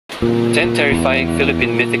10 terrifying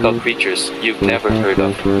Philippine mythical creatures you've never heard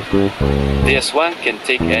of. The aswang can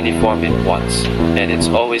take any form it wants, and it's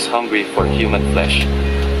always hungry for human flesh.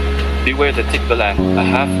 Beware the tikbalang, a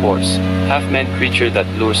half-horse, half-man creature that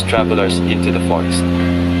lures travelers into the forest.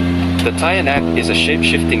 The Tiyanak is a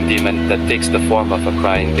shape-shifting demon that takes the form of a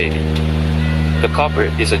crying baby. The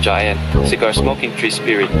copper is a giant, cigar-smoking tree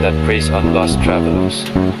spirit that preys on lost travelers.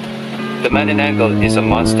 The Maninangal is a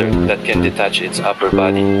monster that can detach its upper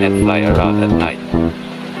body and fly around at night.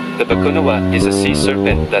 The Bakunawa is a sea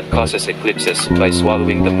serpent that causes eclipses by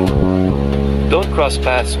swallowing the moon. Don't cross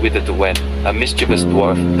paths with the Duwen, a mischievous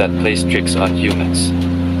dwarf that plays tricks on humans.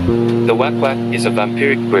 The Wakwak is a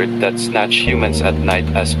vampiric bird that snatches humans at night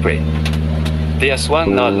as prey. The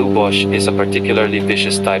Aswang na Lubosh is a particularly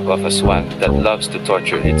vicious type of aswang that loves to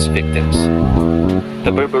torture its victims. The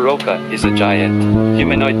Berberoka is a giant,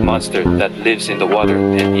 humanoid monster that lives in the water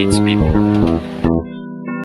and eats people.